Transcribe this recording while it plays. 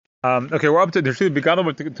Okay, we're up to there should be got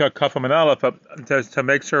over to Kafam and Aleph, but to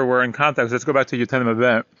make sure we're in context, let's go back to Yutenim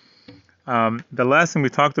event. The last thing we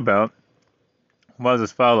talked about was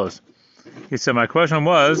as follows. He said, my question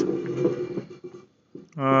was,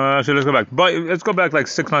 actually, let's go back. Let's go back like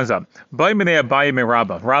 6 lines up.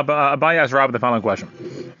 Abaye asked Rabba the following question.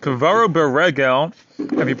 Kavaru beregel,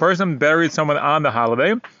 if a person buried someone on the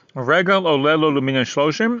holiday, regel olelo luminyan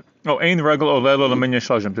shloshim, ein regel olelo luminyan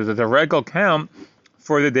shloshim. There's a regel count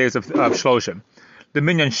for the days of shloshim. The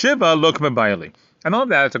minyan shiva look mebayali. And all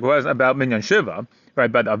that is a question about minyan shiva,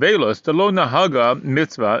 right? But avelus, the lo nahaga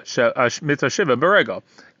mitzvah shiva beregel,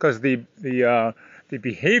 because the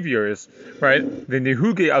behaviors, right, the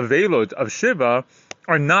nihuge avelot of shiva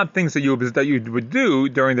are not things that you would do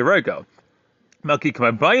during the regel. Because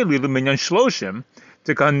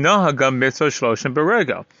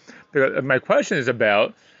my question is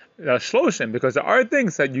about shloshim, because there are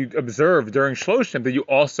things that you observe during shloshim that you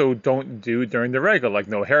also don't do during the regel, like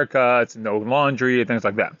no haircuts, no laundry, and things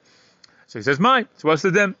like that. So he says, so what's the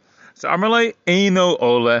din? So Amarle Eino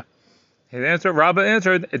Ole. His answer, Rabbah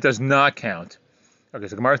answered, it does not count. Okay,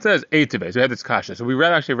 so Gemara says, 8 tibes. We had this kasha. So we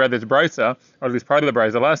actually read this brisa, or at least part of the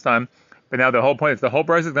brisa last time, but now the whole point is the whole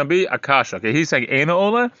brisa is going to be a kasha. Okay, he's saying Eino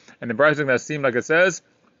Ole, and the brisa is going to seem like it says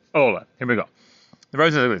Ole. Here we go. The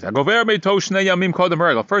brisa says, Gover beito shnei yamim kodem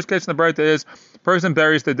regel. First case in the brisa is, person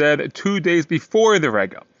buries the dead 2 days before the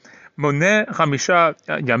regel. Moneh chamisha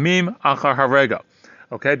yamim achar haregel.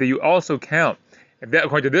 Okay, that you also count.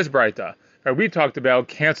 According to this brisa, right, we talked about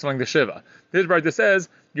canceling the shiva. This brisa says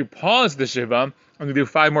you pause the shiva and you do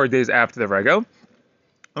 5 more days after the regel.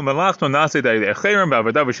 Okay,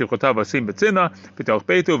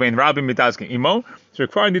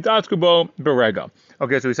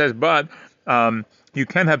 so he says, but you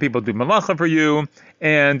can have people do malacha for you,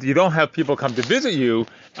 and you don't have people come to visit you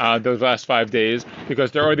those last 5 days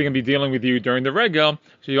because they're already going to be dealing with you during the regel,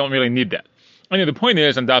 so you don't really need that. And the point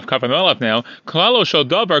is, on Daf Kaf and Aleph now, Klalo shel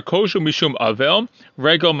davar koshu mishum avel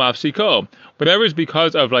regel mafsiko. Whatever is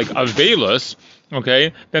because of like avelus,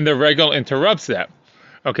 okay, then the regel interrupts that.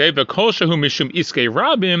 Okay, but kol shehu mishum iskei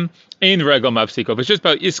rabim ein regel mafsiko. If it's just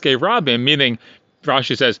about iskei rabim, meaning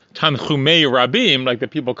Rashi says tanchumei rabim, like the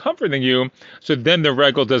people comforting you, so then the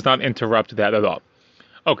regel does not interrupt that at all.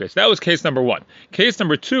 Okay, so that was case number 1. Case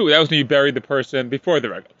number 2, that was when you buried the person before the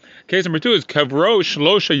regel. Case number 2 is kavro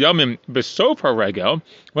shlosha yamim besof haregel.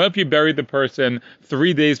 What if you buried the person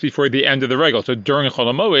 3 days before the end of the regel? So during Chol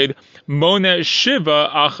HaMoed, mone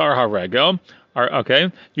shiva achar haregel.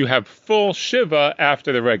 Okay, you have full shiva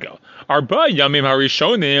after the regel. Arba yamim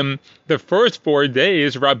harishonim, the first 4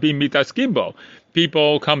 days, rabbi mitaskimbo,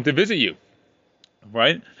 people come to visit you,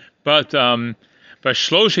 right? But shlosha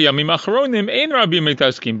yamim achronim ein rabbi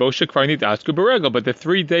mitaskimbo shekvar nitasku beregel. But the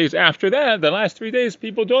 3 days after that, the last 3 days,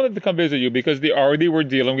 people don't have to come visit you because they already were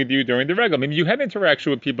dealing with you during the regel. I mean, you had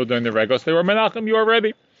interaction with people during the regel, so they were menachem you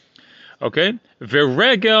already. Okay,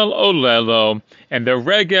 v'regel olelo, and the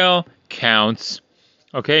regel counts.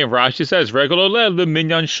 Okay, and Rashi says regel olel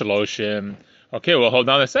minyan shloshim. Okay, well, hold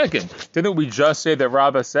on a second. Didn't we just say that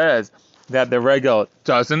Rabbah says that the regel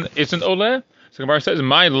isn't oleh? So Gemara says,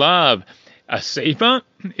 my love, a seifa?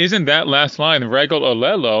 Isn't that last line regel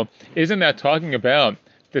olelo? Isn't that talking about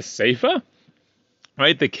the seifa?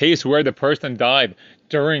 Right, the case where the person died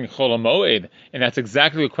during Chol HaMoed, and that's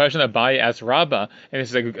exactly the question that Abaye asked Rabbah, and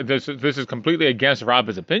this is completely against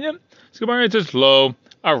Rabbah's opinion. So Gemara says lo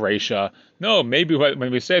a reisha. No, maybe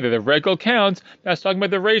when we say that the regel counts, that's talking about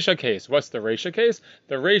the reisha case. What's the reisha case?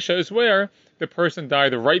 The reisha is where the person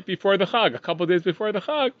died right before the Chag, a couple of days before the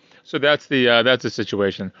Chag. So that's the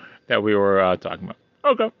situation that we were talking about.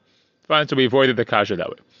 Okay, fine. So we avoided the kasha that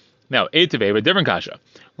way. Now, 8 to 8, a different kasha.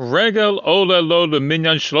 Regel ola lo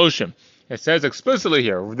minyan shloshim. It says explicitly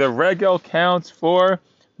here, the regel counts for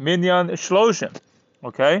minyan shloshim.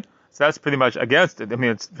 Okay? So that's pretty much against it. I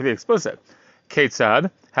mean, it's pretty explicit. Ketzad,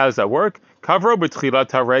 how does that work? Kavro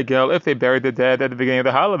b'tchilat haregel, if they buried the dead at the beginning of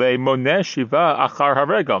the holiday, moneh shiva achar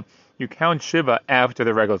haregel. You count shiva after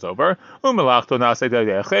the regel's over. So you can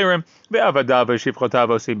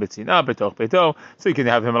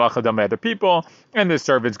have the malacha done by other people, and the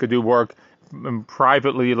servants could do work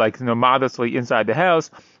privately, like modestly inside the house.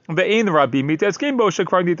 And again, the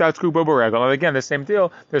same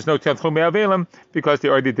deal. There's no tanchumei avelim because they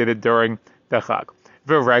already did it during the chag.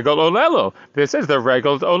 The regel olelo. This is the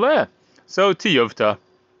regel oleh. So tiyuvta.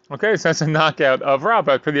 Okay, so that's a knockout of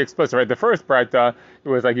Rabbah, pretty explicit, right? The first brayta, it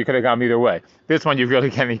was like you could have gone either way. This one, you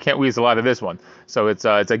can't weasel out of this one. So it's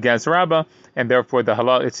against Rabbah, and therefore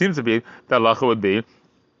it seems to be the halacha would be,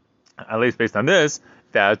 at least based on this,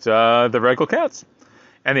 that the regel counts.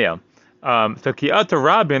 Anyhow, So Ki'ata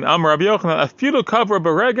Rabin, Amar Rabbi Yochanan, Afilu Kavra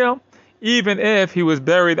Beregel, even if he was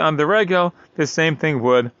buried on the regel, the same thing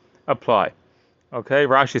would apply. Okay,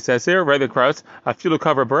 Rashi says here, read the cross, Afilu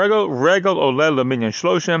Kavra Beregel, Regel Olel Leminyan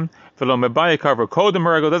Shloshim, Velo Mebaya Kavra Kodem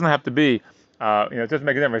Regel, doesn't have to be, it doesn't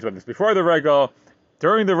make a difference whether it's before the regel,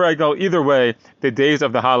 during the regel, either way, the days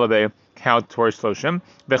of the holiday count towards Shloshim.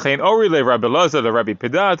 V'chein Orile Rabbi Lazar, the Rabbi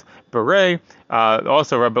Pidat, Berei,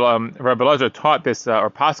 also Rabbi Lazar taught this, or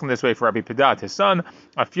passing this way for Rabbi Pidat, his son,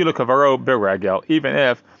 Afilu Kavaro Beregel, even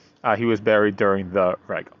if he was buried during the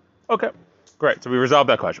regel. Okay, great, so we resolved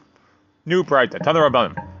that question. New Braita, Tana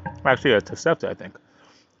Rabbanim. Actually, a Tosefta, I think.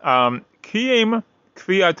 Kiyim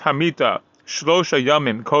Kviyat Hamita Shlosha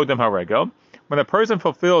Yamim Kodem HaRegel. When a person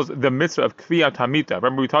fulfills the mitzvah of Kviyat Hamita,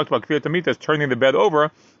 remember we talked about Kviyat Hamita as turning the bed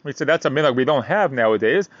over. We said that's a mitzvah we don't have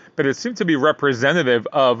nowadays, but it seems to be representative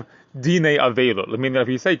of Dinei Avelu. I mean, if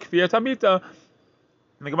you say Kviyat Hamita,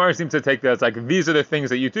 the Gemara seems to take that as like, these are the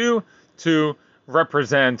things that you do to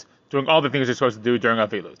represent doing all the things you're supposed to do during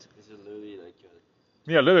Avelut.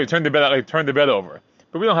 Literally turn the bed over.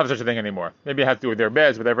 But we don't have such a thing anymore. Maybe it has to do with their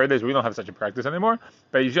beds, whatever it is. We don't have such a practice anymore.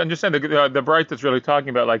 But you should understand the bright that's really talking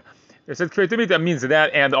about, like, it says Kriyat that means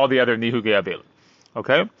that and all the other Nihugei Avelut.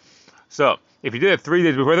 Okay? So, if you did it 3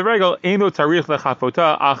 days before the regel, Eino Tarich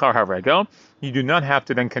Lechafota Achar HaRegel, you do not have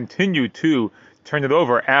to then continue to turn it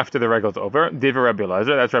over after the regel is over. Divrei Rabbi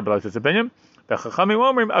Elazar, that's Rabbi Elazar's opinion. V'chachamim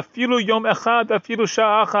omrim, afilu yom echad, afilu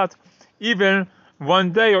sha'a achat. Even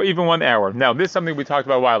 1 day or even 1 hour. Now, this is something we talked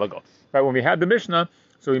about a while ago. Right? When we had the Mishnah,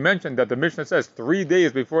 so we mentioned that the Mishnah says 3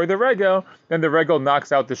 days before the regel, then the regel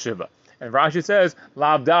knocks out the Shiva. And Rashi says,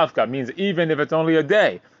 Lav Davka, means even if it's only a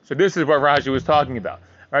day. So this is what Rashi was talking about.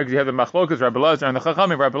 Right? Because you have the Machlokas, Rabbi Elazar, and the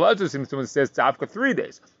Chachamim. Rabbi Elazar seems to say Davka 3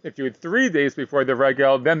 days. If you had 3 days before the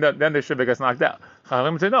regel, then the Shiva gets knocked out.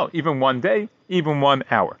 Chachamim say no, even 1 day, even 1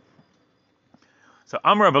 hour. So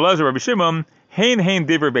Amar Rabbi Elazar, Rabbi Shimon, Hein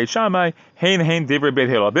Divrei Beit Shammai, Hein Divrei Beit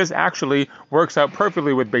Hillel. This actually works out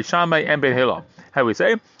perfectly with Beit Shammai and Beit Hillel. How do we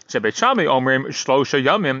say? Beit Shammai omrim shlosha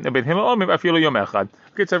yamim, and Beit Hillel omrim afilu yom echad.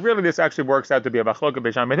 Okay, so really this actually works out to be a machloka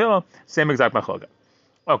Beit Shammai Beit Hillel, same exact machloka.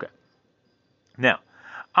 Okay. Now,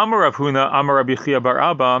 Amar Rav Huna, Amar Rabbi Chia bar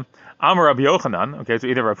Abba, Amar Rabbi Yochanan. Okay, so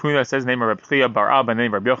either Rav Huna says the name of Rabbi Chia bar Abba,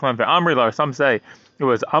 name of Rabbi Yochanan. Ve'amri la, some say it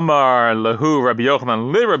was Amar lahu Rabbi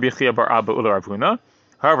Yochanan li Rabbi Chia bar Abba ula Rav Huna.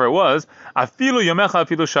 However, it was afilu yomecha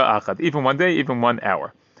afilu sha'achad, even 1 day, even 1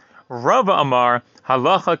 hour. Rava Amar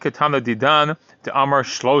halacha ketana didan to Amar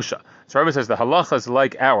shlosha. So Rava says the halacha is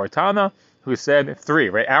like our Tana, who said 3.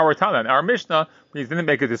 Right, our Tana. In our Mishnah, we didn't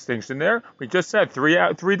make a distinction there. We just said 3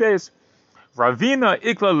 days. Ravina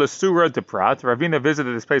ikla l'sura de Prat. Ravina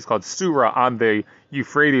visited this place called Sura on the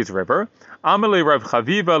Euphrates River. Amale Rav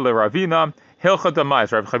Chaviva le Ravina hilcha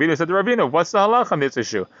damais. Rav Chaviva said to Ravina, what's the halacha on this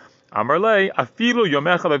issue? Amarle, afilu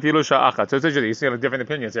yomecha afilu sha'achat. So it's interesting, you see different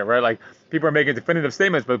opinions here, right? Like, people are making definitive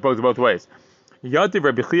statements, but both ways. Yati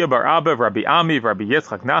Rabbi Chia bar Abba, Rabbi Ami, Rabbi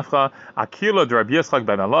Yitzchak Nafcha, Akila Rabbi Yitzchak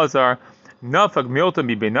ben Elazar, Nafak Milta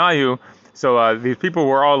mi Benayu. So these people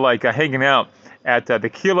were all like hanging out at the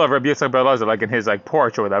Kila of Rabbi Yitzchak ben Elazar, like in his like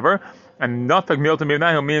porch or whatever. And Nafak Milta mi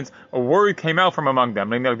Benayu means a word came out from among them.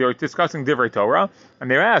 Like, they were discussing Divrei Torah, and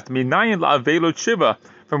they asked, Minayin la'avelut shiva.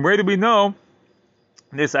 From where do we know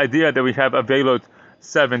this idea that we have Avelot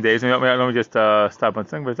 7 days? Let me just stop one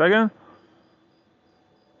thing for a second.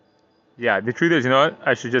 Yeah, the truth is, you know what?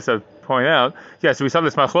 I should just point out. Yeah, so we saw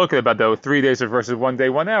this machloket about the 3 days versus 1 day,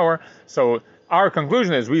 1 hour. So our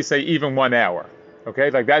conclusion is we say even 1 hour.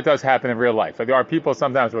 Okay, like that does happen in real life. Like there are people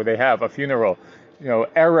sometimes where they have a funeral,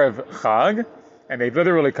 Erev Chag, and they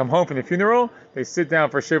literally come home from the funeral. They sit down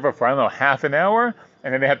for Shiva for, I don't know, half an hour,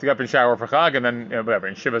 and then they have to get up and shower for Chag, and then whatever,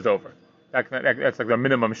 and Shiva's over. That's like the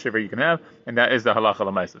minimum shiva you can have, and that is the halacha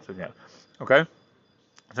l'maisa. So, yeah. Okay?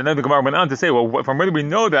 So then the Gemara went on to say, well, from where do we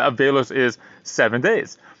know that Avelos is 7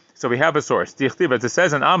 days? So we have a source. It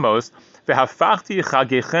says in Amos, "V'hafachti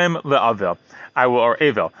chagechem le'avel." I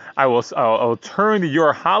will turn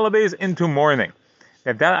your holidays into mourning.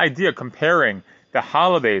 That idea, comparing the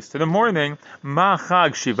holidays to the mourning, ma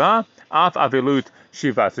chag shiva, af avelut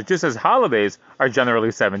shiva. So just as holidays are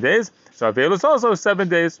generally 7 days, so Avelos also 7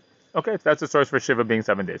 days. Okay, so that's the source for Shiva being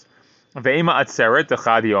 7 days. Ve'ema atzeret the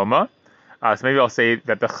chad yoma. So maybe I'll say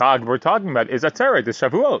that the chag we're talking about is atzeret, the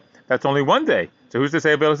Shavuot. That's only 1 day. So who's to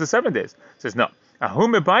say Avelos is 7 days? It says no.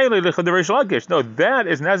 No, that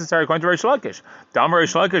is necessary according to Reish Lakish. Damar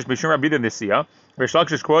Reish Lakish b'shum Rabbi Nisia. Reish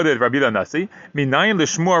Lakish quoted Rabbi Nasi. Minayin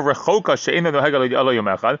l'shmua rechoka she'ena noheg ala yom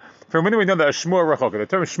echad. From when do we know that a shmua rechoka? The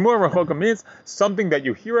term shmua rechoka means something that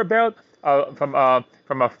you hear about from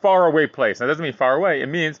a far away place. Now, it doesn't mean far away. It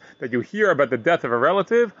means that you hear about the death of a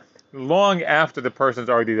relative long after the person's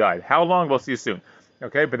already died. How long? We'll see soon.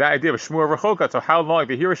 Okay, but that idea of Shmua Rechoka, so how long, if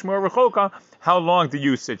you hear a Shmua Rechoka, how long do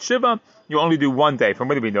you sit Shiva? You only do 1 day. From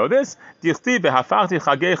where do we know this?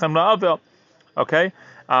 Okay?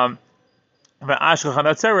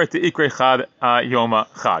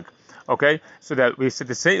 Okay, so that we sit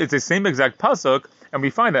it's the same exact pasuk, and we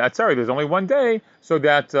find that sorry, there's only 1 day, so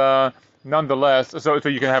that nonetheless, so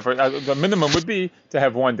you can have the minimum would be to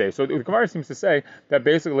have 1 day. So the Gemara seems to say that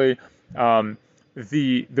basically the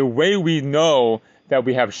way we know that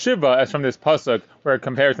we have Shiva as from this pasuk where it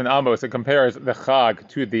compares an Amos, it compares the Chag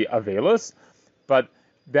to the Avelus, but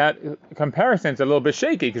that comparison is a little bit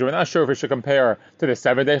shaky because we're not sure if we should compare to the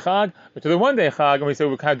 7-day Chag or to the 1-day Chag, and we say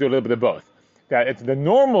we kind of do a little bit of both. That it's the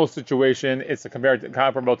normal situation, it's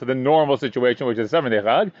comparable to the normal situation, which is the 7-day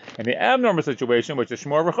Chag, and the abnormal situation, which is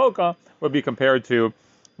Shmua Rechoka, would be compared to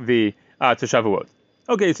the to Shavuot.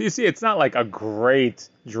 Okay, so you see, it's not like a great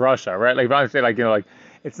drasha, right? Like if I say,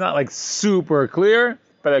 it's not like super clear,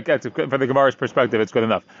 but for the Gemara's perspective, it's good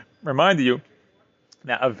enough. Remind you.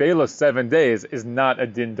 Now, Avela 7 days is not a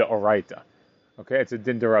din d'oraita. Okay, it's a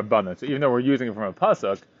din d'rabbanan. So even though we're using it from a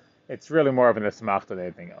pasuk, it's really more of an esmach than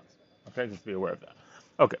anything else. Okay, just be aware of that.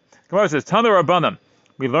 Okay, Gemara says, Tana Rabbanan.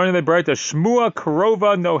 We learn in the Braita, Shmua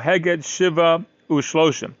Krova Noheget Shiva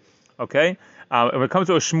Ushloshim. Okay, and when it comes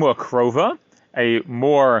to a Shmua Krova, a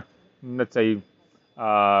more, let's say,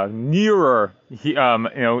 nearer,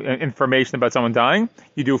 information about someone dying,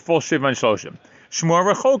 you do full Shiva and Shloshim. Shmua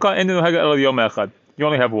Rechoka and Noheget El Yom Echad. You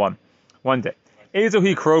only have 1 day.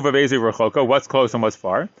 Ezohi Krova Ezohi Rechoka. What's close and what's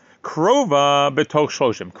far? Krova betoch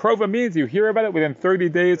shloshim. Krova means you hear about it within 30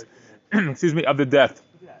 days, excuse me, of the death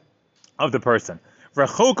of the person.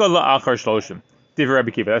 Rechoka la'achar shloshim. Divrei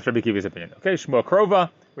Rabbi Kiva. That's Rabbi Kiva's opinion. Okay, Shmua Krova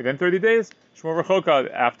within 30 days. Shmua Rechoka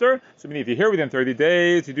after. So meaning if you hear within 30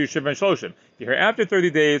 days, you do Shiva and Shloshim. If you hear after 30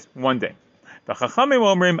 days, 1 day. The Chachamim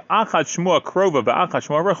omrim achat Shmua Krova va'achat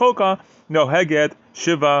Shmua Rechoka noheget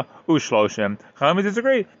Shiva u'shloshim. Chachamim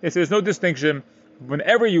disagree. They say there's no distinction.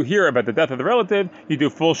 Whenever you hear about the death of the relative, you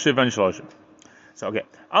do full Shiva and Shloshim. So, okay.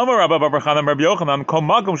 Amar Rabba Bar Chanam Rabbi Yochanan Kol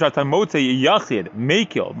Makom Shatam Motzei Yachid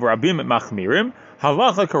Mekil V'Rabim Machmirim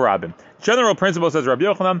Halacha Karabim. General principle says Rabbi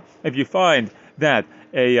Yochanan, if you find that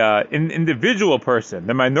an individual person,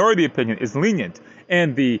 the minority opinion is lenient,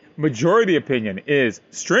 and the majority opinion is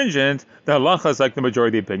stringent, the halacha is like the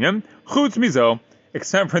majority opinion. Chutz mizo,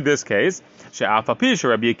 except for this case, she'afa pisha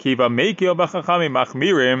Rabbi Akiva Mekil B'Chachamim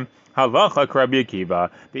Machmirim. Halacha Rabbi Akiva.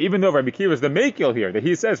 Even though Rabbi Akiva is the Mekil here, that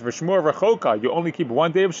he says for Shmua Rechoka you only keep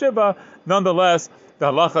 1 day of Shiva, nonetheless the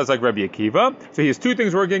halacha is like Rabbi Akiva. So he has 2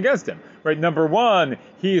 things working against him. Right? Number 1,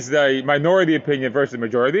 he's the minority opinion versus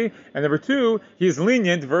majority, and number 2, he's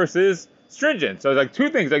lenient versus stringent. So it's like 2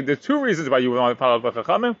 things. Like there's 2 reasons why you want to follow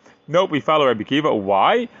Chachamim. Nope, we follow Rabbi Akiva.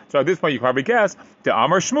 Why? So at this point you can probably guess the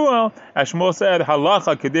Amar Shmuel, as Shmuel said,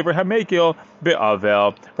 halacha kedivra hamekil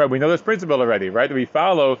be'avel. Right, we know this principle already, right? We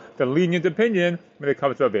follow the lenient opinion when it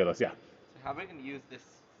comes to avelos. Yeah. So how are we going to use this,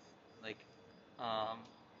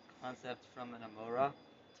 concept from an Amora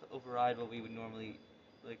to override what we would normally,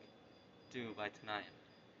 do by Tanayim?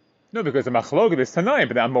 No, because the machlokes is Tanayim,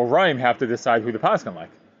 but the Amoraim have to decide who the paskin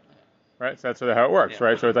like. Right, so that's sort of how it works,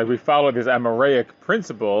 right? So it's like we follow this Amoraic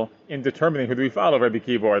principle in determining who do we follow, Rabbi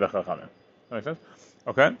Akiva or the Chachamim. That makes sense?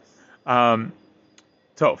 Okay.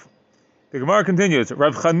 Tov. The Gemara continues.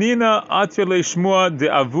 Rav Chanina atir leishmua de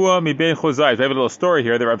avua mibei Chozai. We have a little story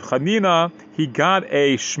here. That Rav Chanina, he got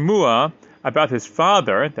a shmua about his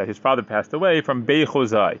father, that his father passed away, from Bei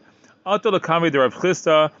Chozai. Atir lekami de Rav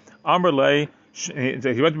Chisda amr lei. He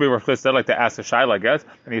went to be Rav Chisda, like to ask a shayla, I guess,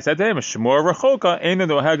 and he said to him, "Shmua Rechoka einu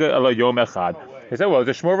nohega ela yom echad." He said, "Well,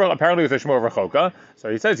 apparently it's a Shmua Rechoka." So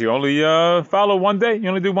he says, "You only follow 1 day. You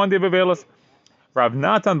only do 1 day of avelos." Rav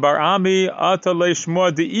Natan Bar Ami ata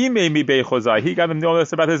leishmua de'imei mi Bei Chozai. He got him to know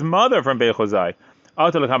this about his mother from Bei Chozai.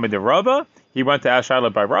 Ata lekami de Rava. He went to ask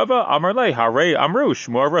shayla by Rava. Amar lei harei amru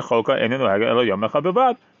Shmua Rechoka einu nohega ela yom echad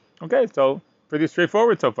bilvad. Okay, so pretty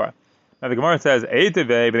straightforward so far. Now the Gemara says,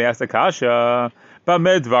 Eiteve, but they asked the Kasha,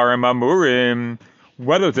 Bamed Dvarim Amurim.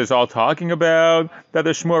 What is this all talking about? That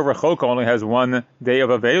the Shmua Rechoka only has 1 day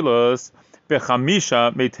of Avelos,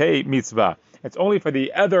 Bechamisha Metei Mitzvah. It's only for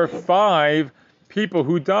the other 5 people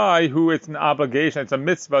who die, who it's an obligation, it's a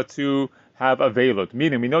mitzvah to have Avelut.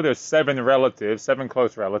 Meaning, we know there's 7 relatives, 7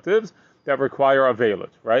 close relatives, that require Avelut,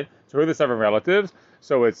 right? So who are the 7 relatives?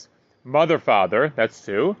 So it's mother, father, that's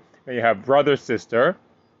 2. Then you have brother, sister,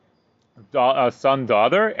 son,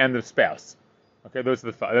 daughter, and the spouse. Okay, those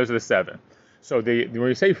are the 7. So when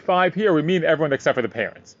we say 5 here, we mean everyone except for the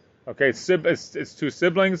parents. Okay, it's two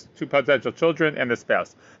siblings, two potential children, and the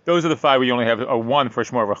spouse. Those are the five where you only have a one for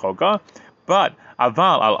Shmor V'choka. But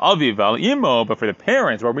aval al aviv al imo, but for the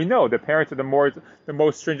parents, where we know the parents are the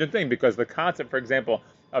most stringent thing, because the concept, for example,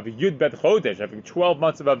 of Yud Bet Chodesh, having 12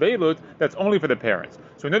 months of Avelut, that's only for the parents.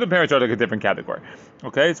 So we know the parents are like a different category.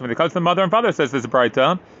 Okay, so when it comes to the mother and father, it says this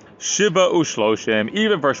Braita, Shiva Ushloshim,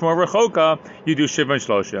 even for Shmor V'choka, you do Shiva and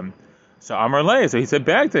Shloshim. So Amar Lei, so he said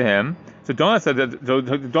back to him, so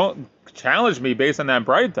don't challenge me based on that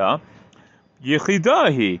Braita,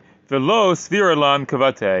 Yechidahi, Velo Sviralan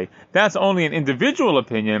Kavate. That's only an individual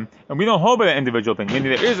opinion, and we don't hold by that individual opinion.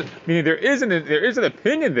 Meaning there is an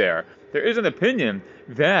opinion there. There is an opinion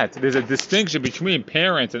that there's a distinction between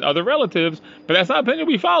parents and other relatives, but that's not an opinion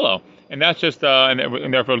we follow, and that's just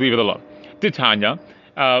and therefore leave it alone. Titania,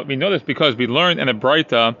 we know this because we learned in a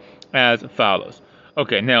Braita as follows.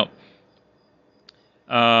 Okay, now,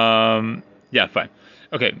 fine.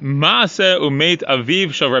 Okay, Maaseh Umeit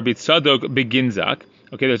Aviv Shel Rabbi Tzadok Beginzak.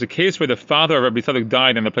 Okay, there's a case where the father of Rabbi Tzadok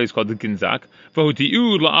died in a place called the Ginzak.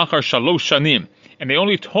 V'hoti'u la'achar shalosh shanim, and they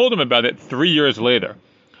only told him about it 3 years later.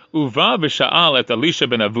 Uva v'sha'al et Elisha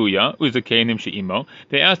ben Avuya uzakeinim she'imo.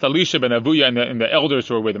 They asked Elisha ben Avuya and the elders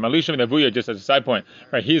who were with him. Elisha ben Avuya, just as a side point,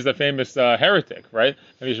 right? He's the famous heretic, right?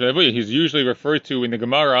 Elisha ben Avuya. He's usually referred to in the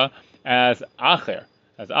Gemara as Acher.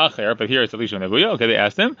 But here it's Elisha ben Avuya. Okay, they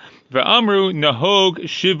asked him. Ve'amru nahog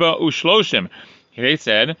shiva ushloshim. They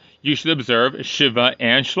said you should observe Shiva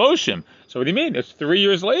and Shloshim. So what do you mean? It's 3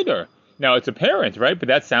 years later. Now it's apparent, right? But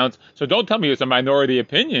that sounds, so don't tell me it's a minority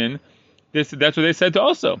opinion. That's what they said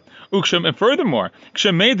also. Uksham, and furthermore,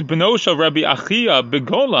 Kshamed b'no shel Rabbi Achia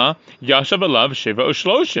begola yashav alav Shiva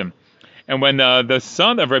ushloshim. And when the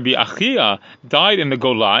son of Rabbi Achia died in the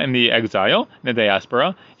Gola, in the exile, in the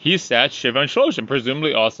diaspora, he sat Shiva and Shloshim.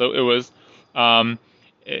 Presumably also it was Shmor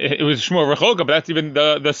V'choka, but that's even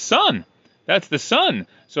the son. That's the son.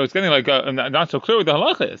 So it's getting like not so clear what the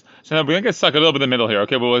halacha is. So now we're going to get stuck a little bit in the middle here.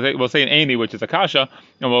 Okay, we'll say an Aini, which is a kasha,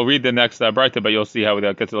 and we'll read the next Braita, but you'll see how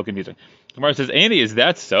that gets a little confusing. Gemara says, Aini, is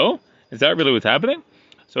that so? Is that really what's happening?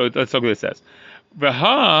 So let's look what it says.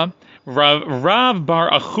 V'ha Rav bar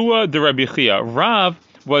Achua de Rabbi Chia. Rav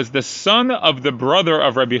was the son of the brother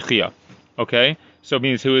of Rabbi Chia. Okay, so it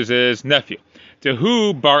means who is his nephew.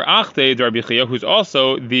 Tehu bar Achte de Rabbi Chia, who's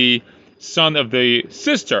also the son of the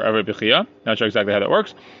sister of Rabbi Chia. Not sure exactly how that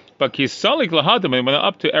works. But Kisalik Lahadim, when he went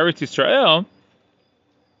up to Eretz Yisrael,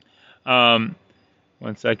 1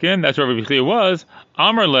 second, that's where Rabbi Chia was.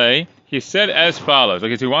 Amar Le, he said as follows.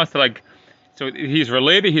 Okay, so he wants to so he's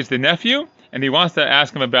related, he's the nephew, and he wants to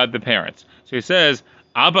ask him about the parents. So he says,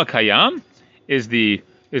 Abba Kayam, is the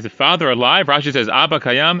father alive? Rashi says, Abba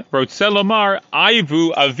Kayam, Rotzelomar,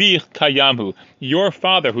 Aivu Avich Kayamhu. Your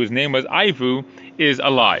father, whose name was Aivu, is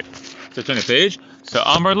alive. So turn the page. So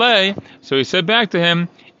Amar Le, so he said back to him,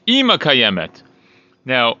 Ima Kayemet.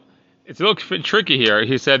 Now, it's a little tricky here.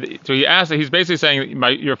 He said, so he asked, he's basically saying,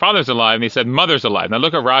 your father's alive, and he said, mother's alive. Now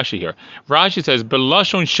look at Rashi here. Rashi says,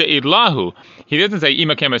 Belashon She'idlahu. He doesn't say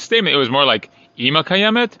Ima Kayemet statement, it was more like Ima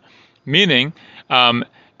Kayemet, meaning,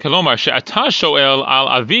 Kalomar, She'ata Sho'el al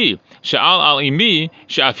Avi, She'al al Imi,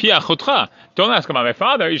 She'afi Achotcha. Don't ask about my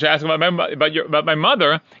father, you should ask about my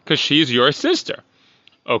mother, because she's your sister.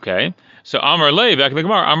 Okay, so Amar Le, back in the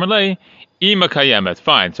Gemara, Amar Le, Ima Kayemet.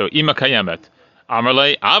 Fine, so Ima Kayemet. Amar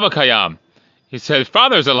Le, Abba Kayam. He said,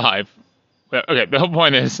 father's alive. Well, okay, the whole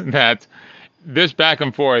point is that this back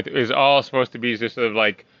and forth is all supposed to be just sort of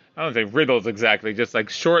like, I don't say riddles exactly, just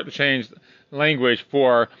like short-changed language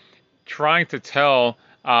for trying to tell,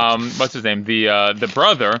 what's his name, the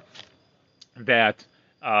brother that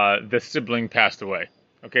the sibling passed away.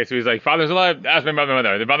 Okay, so he's like, father's alive, ask me about my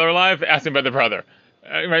mother. The mother alive, ask him about the brother.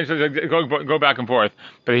 Right, so go back and forth.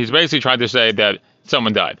 But he's basically trying to say that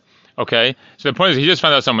someone died. Okay, so the point is he just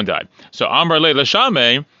found out someone died. So Amar Le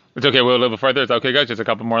Lashame, it's okay, we'll a little further. It's okay, guys, just a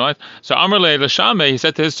couple more lines. So Amar Le Lashame, he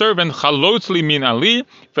said to his servant, Chalotz li min ali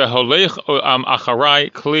veholech acharai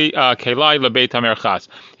kelai lebeit hamerchas.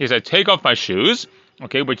 He said, take off my shoes.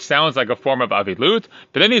 Okay, which sounds like a form of avilut.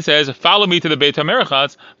 But then he says, follow me to the beit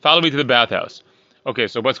hamerchas, follow me to the bathhouse. Okay,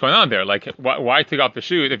 so what's going on there? Like, why take off the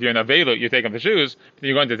shoes? If you're in Avelut, you take off the shoes. If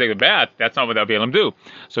you're going to take a bath, that's not what Avelim do.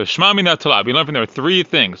 So, Shma Mina Talab. We learn from there 3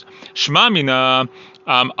 things. Shma Mina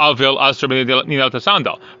Avil Asr B'Nidal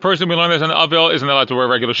Sandal. First thing we learn is an Avil isn't allowed to wear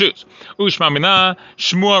regular shoes. Ushma Mina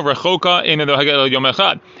Shmua Rechoka in the Hagel Yom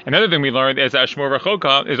Echad. Another thing we learned is that Shmua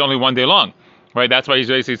Rechoka is only 1 day long. Right, that's why he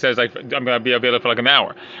basically says like I'm going to be available for like an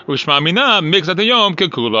hour. Ushma mina mixat yom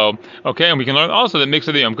kekulo. Okay, and we can learn also that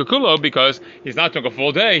mixat yom kekulo because he's not doing a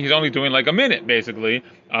full day; he's only doing like a minute basically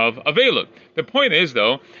of avelut. The point is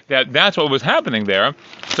though that that's what was happening there.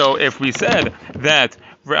 So if we said that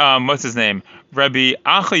what's his name, Rabbi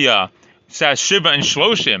Achia says Shiva and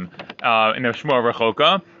Shloshim in the Shmuel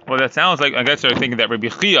Rechoka. Well, that sounds like, I guess they're thinking that Rabbi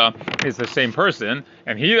Chia is the same person,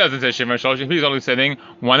 and he doesn't say Shiva and Shloshim, he's only sitting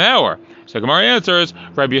 1 hour. So Gemara answers,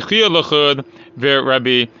 Rabbi Chia lechud,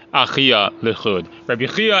 Rabbi Achia lechud. Rabbi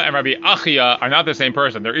Chia and Rabbi Achia are not the same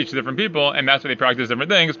person. They're each different people, and that's why they practice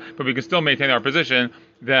different things, but we can still maintain our position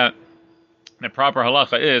that the proper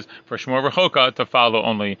halacha is for Shmuel Rechoka to follow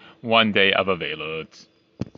only 1 day of Avelut.